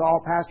saw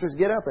pastors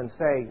get up and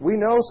say, "We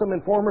know some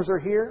informers are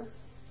here,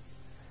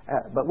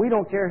 but we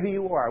don't care who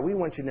you are. We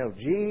want you to know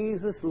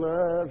Jesus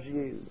loves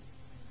you."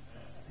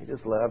 He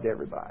just loved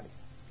everybody.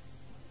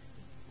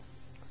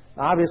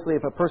 Obviously,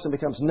 if a person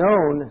becomes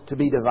known to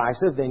be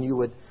divisive, then you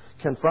would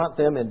confront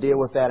them and deal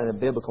with that in a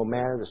biblical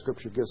manner. The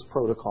Scripture gives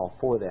protocol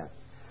for that.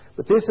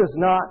 But this is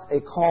not a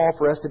call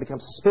for us to become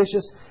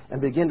suspicious and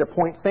begin to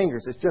point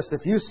fingers. It's just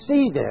if you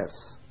see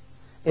this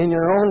in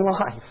your own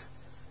life,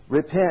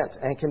 repent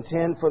and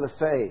contend for the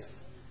faith.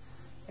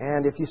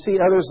 And if you see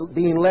others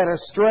being led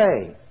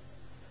astray,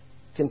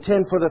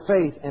 contend for the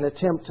faith, and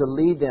attempt to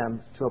lead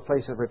them to a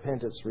place of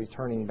repentance,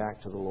 returning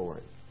back to the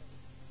Lord.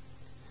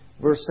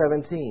 Verse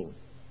 17.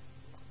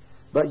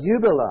 But you,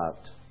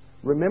 beloved,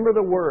 remember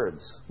the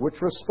words which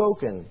were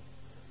spoken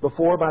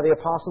before by the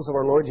apostles of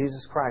our Lord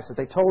Jesus Christ, that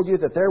they told you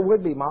that there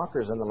would be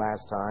mockers in the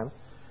last time,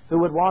 who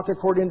would walk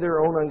according to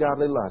their own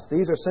ungodly lust.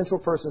 These are sensual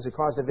persons who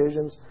cause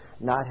divisions,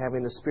 not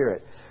having the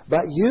Spirit.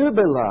 But you,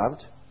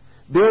 beloved,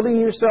 building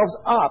yourselves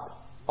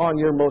up on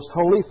your most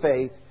holy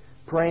faith,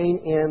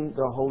 praying in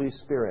the Holy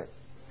Spirit.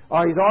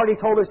 He's already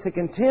told us to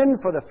contend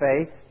for the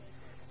faith.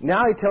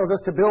 Now He tells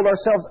us to build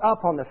ourselves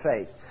up on the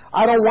faith.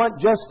 I don't want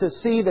just to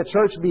see the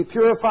church be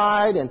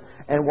purified and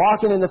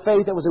walking in the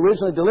faith that was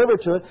originally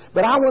delivered to it,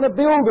 but I want to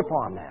build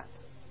upon that.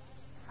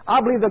 I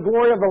believe the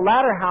glory of the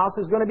latter house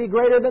is going to be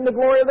greater than the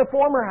glory of the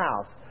former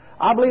house.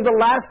 I believe the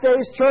last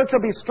day's church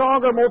will be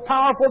stronger, more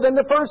powerful than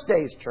the first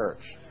day's church.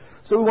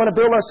 So we want to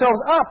build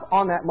ourselves up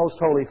on that most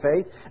holy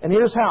faith. And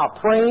here's how.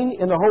 Praying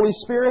in the Holy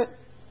Spirit,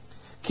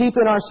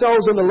 keeping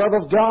ourselves in the love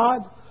of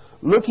God,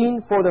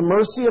 looking for the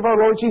mercy of our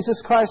Lord Jesus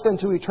Christ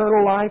unto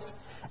eternal life,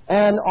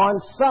 and on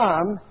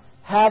some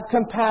have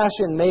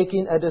compassion,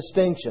 making a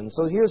distinction.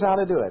 So here's how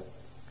to do it.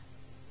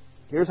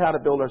 Here's how to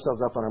build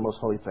ourselves up on our most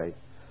holy faith.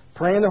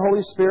 Pray in the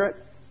Holy Spirit,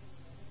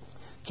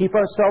 keep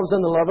ourselves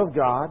in the love of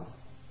God,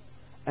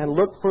 and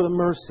look for the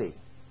mercy.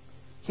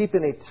 Keep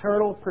an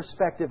eternal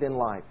perspective in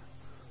life,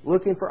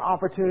 looking for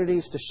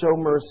opportunities to show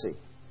mercy.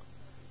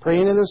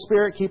 Praying in the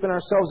Spirit, keeping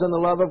ourselves in the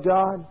love of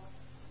God,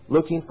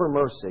 looking for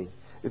mercy.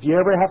 If you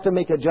ever have to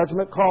make a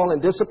judgment call in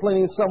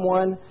disciplining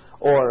someone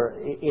or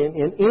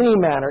in any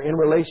manner in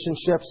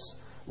relationships,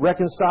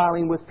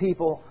 reconciling with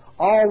people,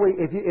 always,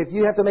 if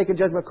you have to make a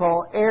judgment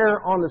call,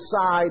 err on the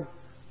side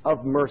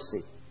of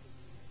mercy.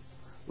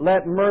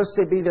 Let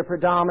mercy be the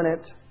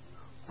predominant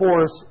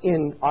force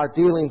in our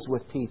dealings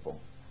with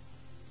people.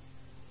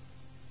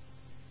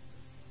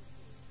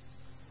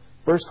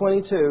 Verse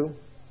 22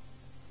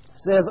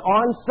 says,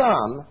 on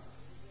some,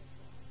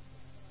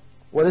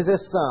 what is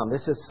this some?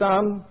 This is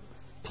some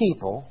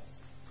people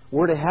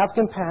were to have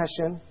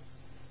compassion,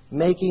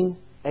 making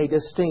a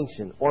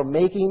distinction or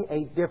making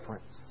a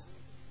difference.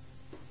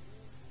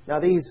 Now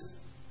these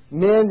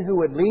men who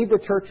would lead the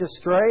church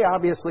astray,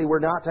 obviously were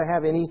not to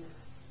have any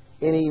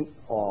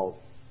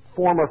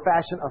form or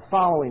fashion of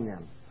following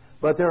them.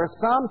 But there are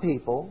some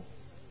people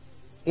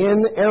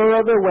in the error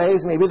of their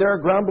ways. Maybe they're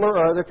a grumbler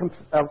or they're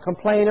a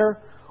complainer,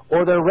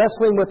 or they're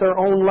wrestling with their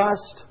own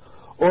lust,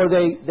 or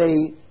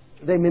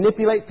they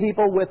manipulate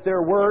people with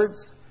their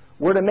words.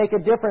 We're to make a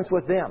difference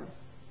with them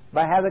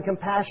by having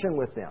compassion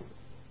with them,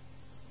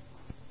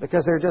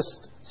 because they're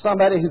just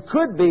somebody who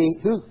could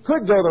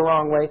go the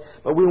wrong way,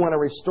 but we want to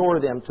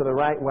restore them to the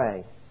right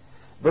way.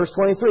 Verse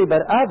 23,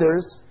 but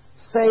others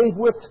save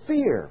with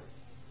fear,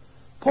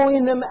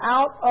 pulling them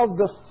out of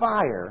the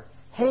fire,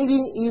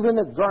 hating even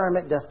the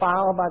garment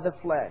defiled by the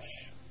flesh.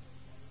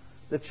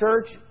 The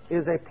church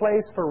is a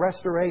place for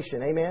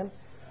restoration. Amen?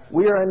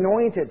 We are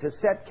anointed to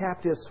set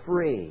captives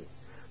free,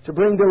 to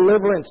bring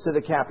deliverance to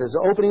the captives,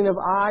 the opening of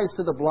eyes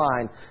to the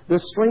blind, the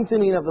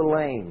strengthening of the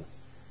lame,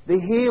 the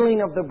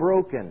healing of the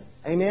broken.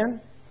 Amen?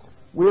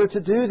 We are to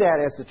do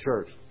that as a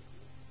church.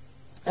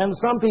 And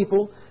some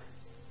people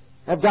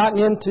have gotten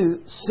into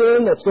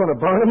sin that's going to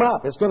burn them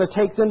up. It's going to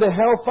take them to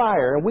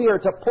hellfire. And we are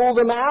to pull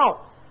them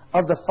out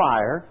of the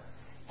fire,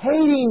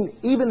 hating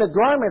even the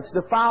garments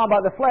defiled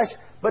by the flesh,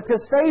 but to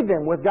save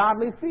them with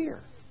godly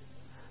fear.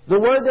 The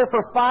word there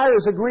for fire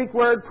is a Greek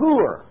word,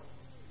 pur.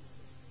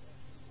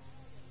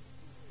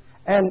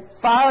 And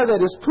fire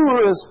that is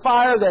pur is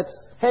fire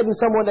that's heading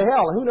someone to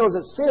hell. And who knows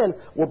that sin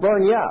will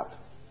burn you up.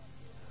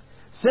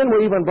 Sin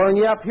will even burn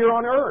you up here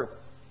on earth.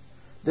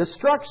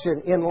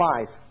 Destruction in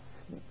life.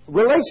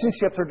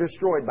 Relationships are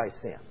destroyed by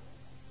sin.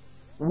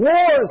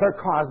 Wars are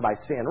caused by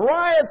sin.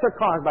 Riots are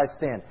caused by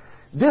sin.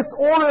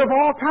 Disorder of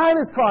all kinds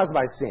is caused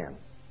by sin.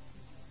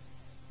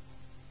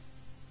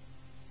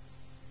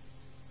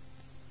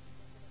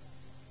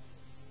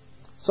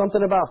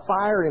 Something about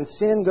fire and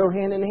sin go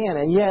hand in hand.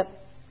 And yet,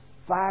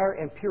 fire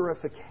and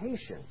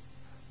purification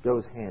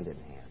goes hand in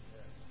hand.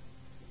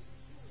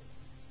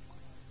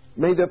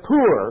 May the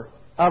pur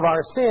of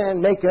our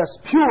sin make us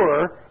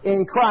pure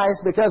in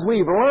Christ, because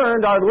we've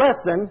learned our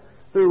lesson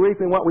through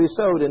reaping what we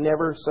sowed and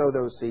never sow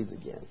those seeds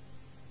again.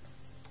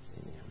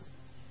 Amen.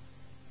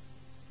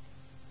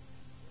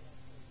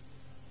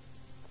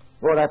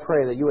 Lord, I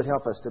pray that you would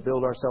help us to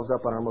build ourselves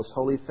up on our most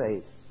holy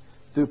faith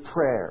through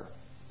prayer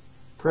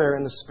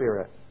in the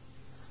Spirit,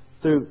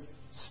 through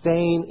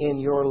staying in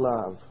your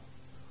love,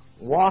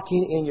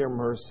 walking in your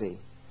mercy,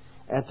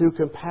 and through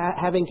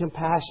having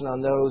compassion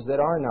on those that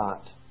are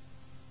not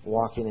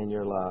walking in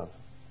your love,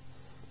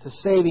 to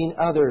saving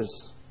others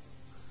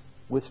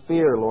with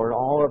fear, Lord,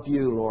 all of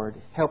you, Lord,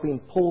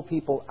 helping pull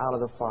people out of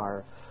the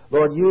fire.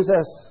 Lord, use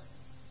us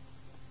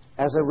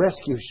as a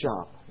rescue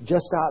shop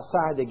just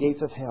outside the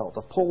gates of hell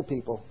to pull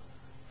people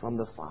from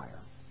the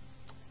fire.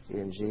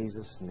 In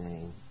Jesus'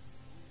 name,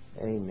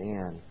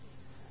 amen.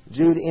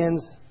 Jude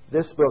ends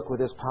this book with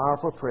this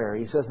powerful prayer.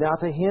 He says, now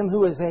to him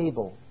who is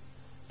able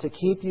to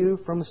keep you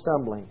from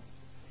stumbling,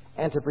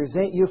 and to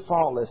present you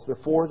faultless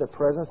before the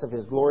presence of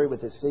His glory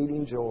with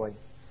exceeding joy.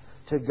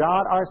 To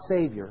God our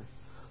Savior,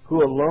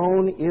 who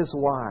alone is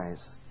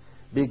wise,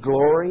 be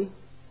glory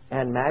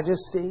and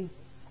majesty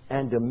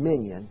and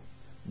dominion,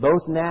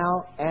 both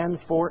now and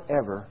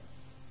forever.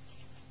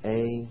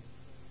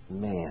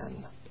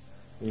 Amen.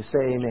 You say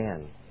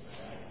amen.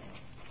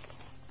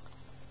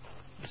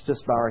 Let's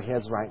just bow our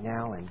heads right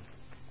now and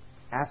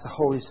ask the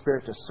Holy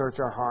Spirit to search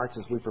our hearts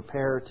as we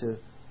prepare to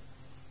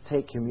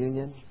take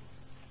communion,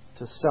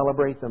 to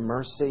celebrate the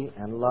mercy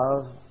and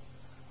love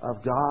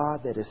of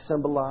God that is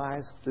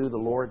symbolized through the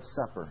Lord's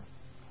Supper.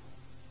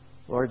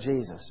 Lord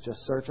Jesus, just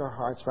search our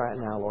hearts right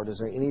now, Lord. Is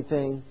there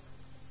anything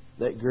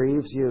that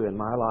grieves You in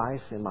my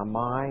life, in my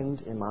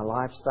mind, in my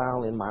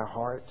lifestyle, in my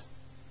heart,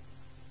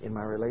 in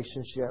my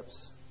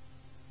relationships?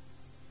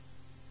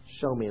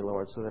 Show me,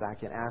 Lord, so that I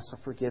can ask for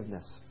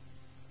forgiveness,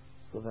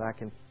 so that I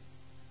can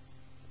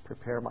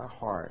prepare my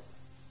heart.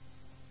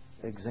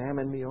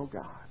 Examine me, O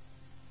God,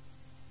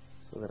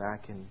 so that I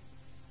can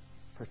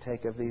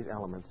partake of these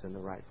elements in the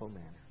rightful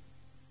manner.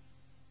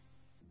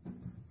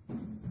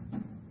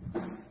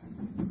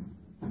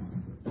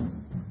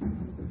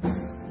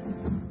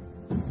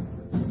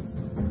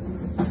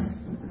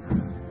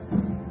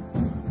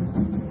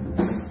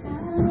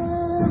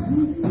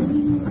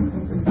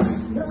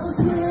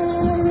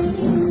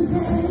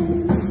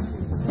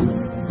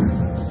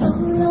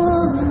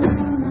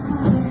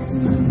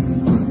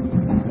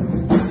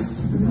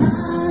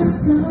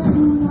 So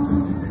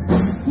long,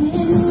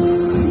 and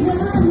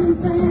even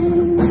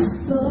thanks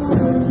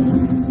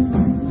for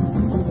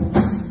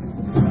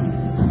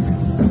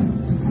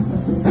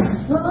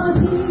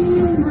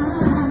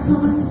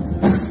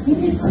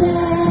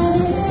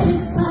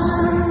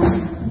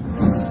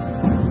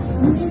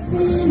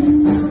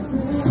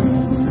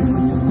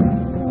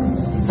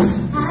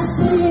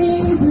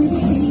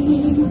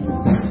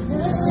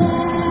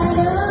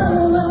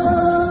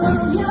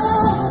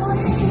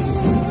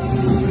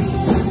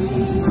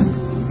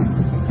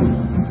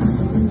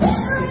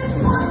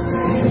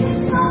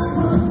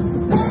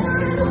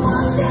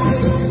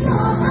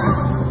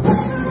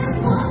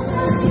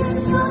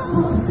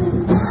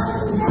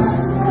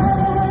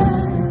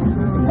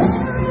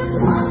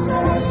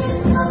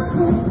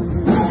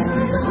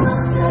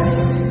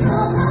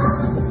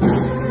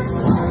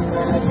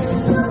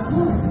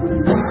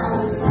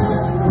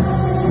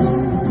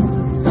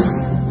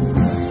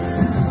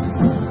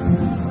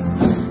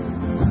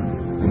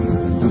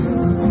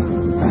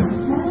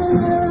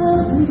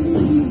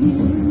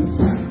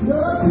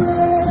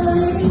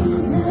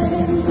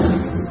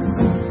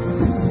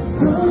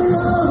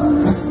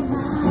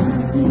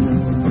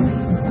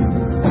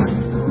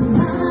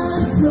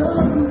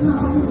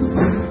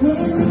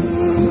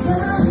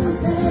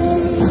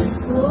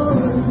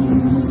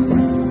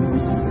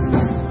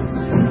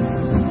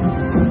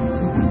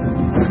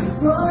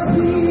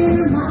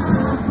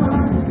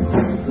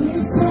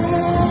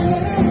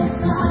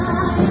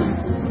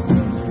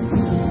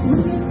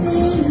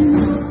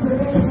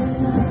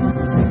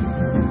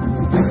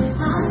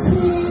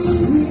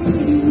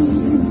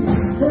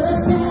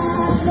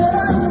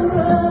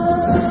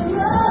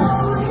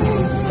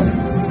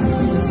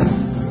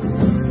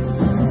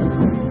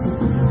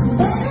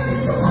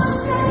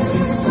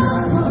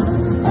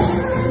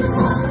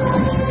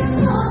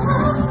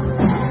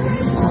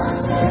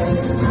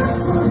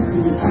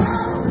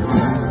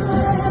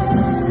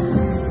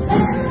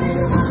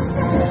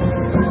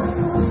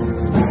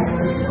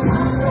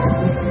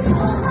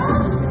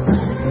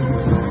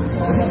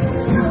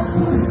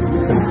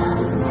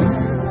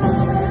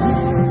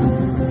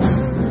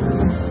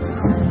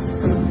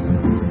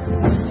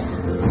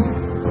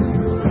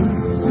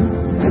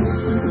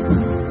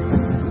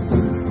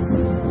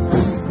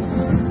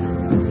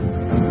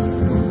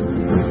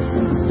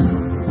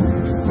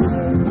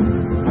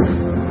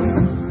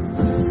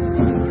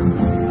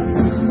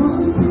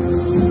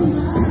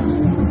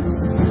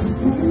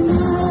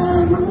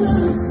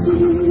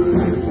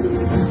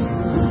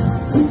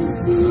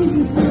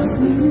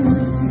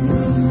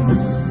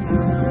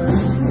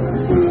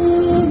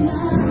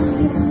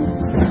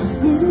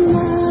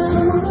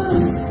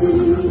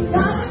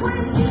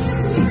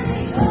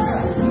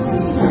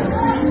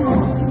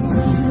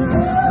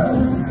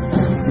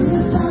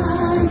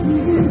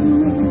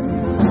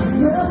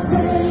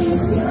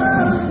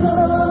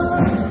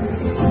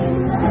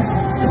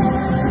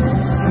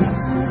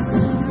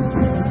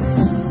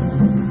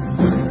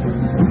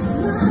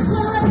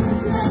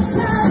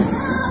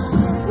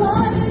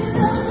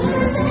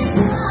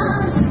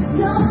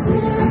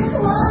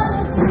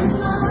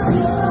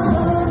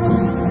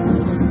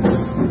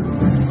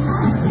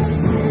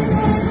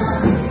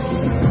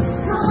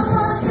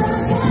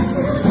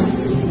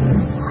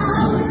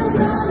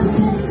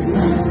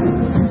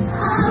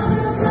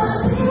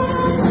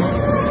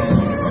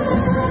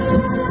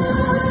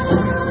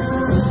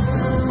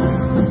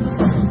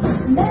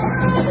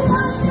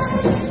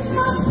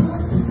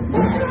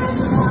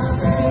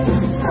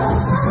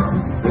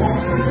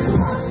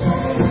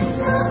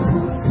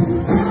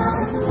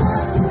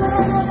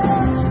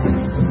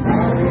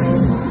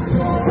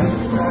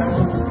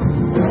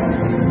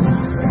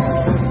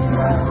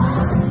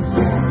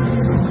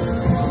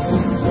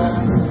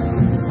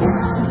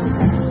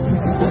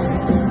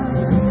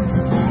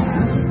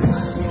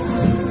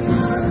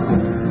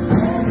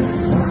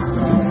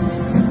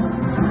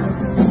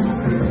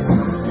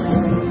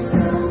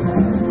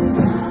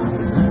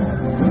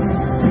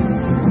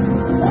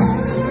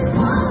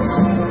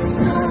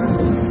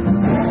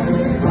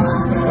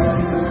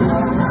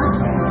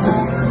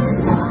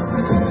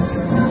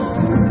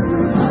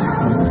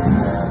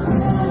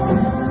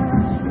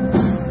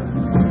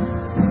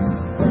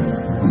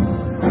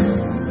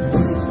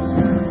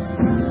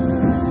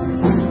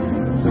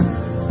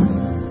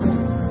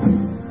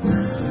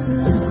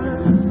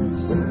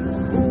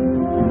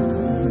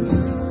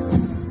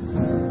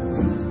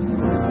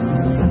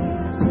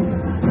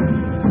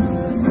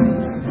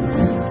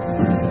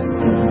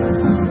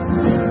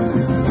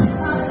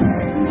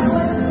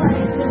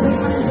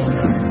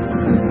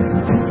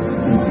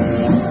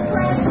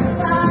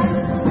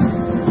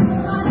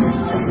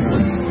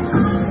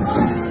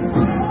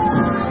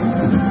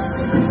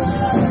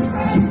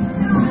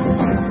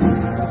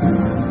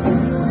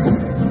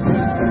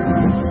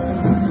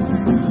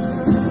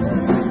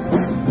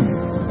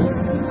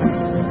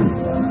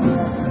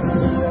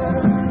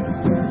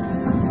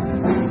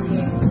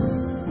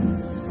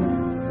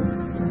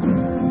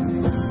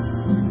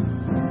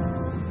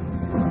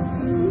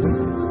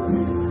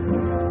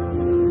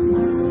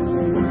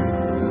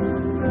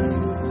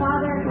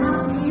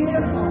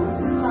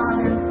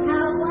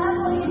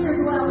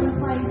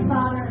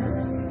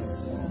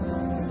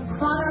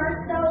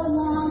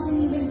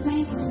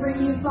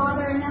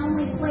Father, and the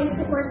only place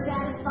that we're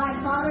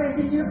satisfied, Father, is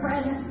in your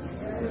presence.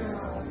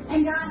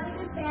 And God, we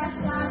just ask,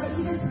 God, that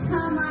you just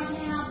come right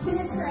now,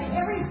 penetrate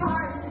every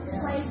heart in this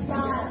place,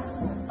 God.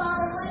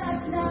 Father, let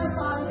us know,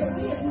 Father, that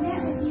we have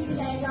met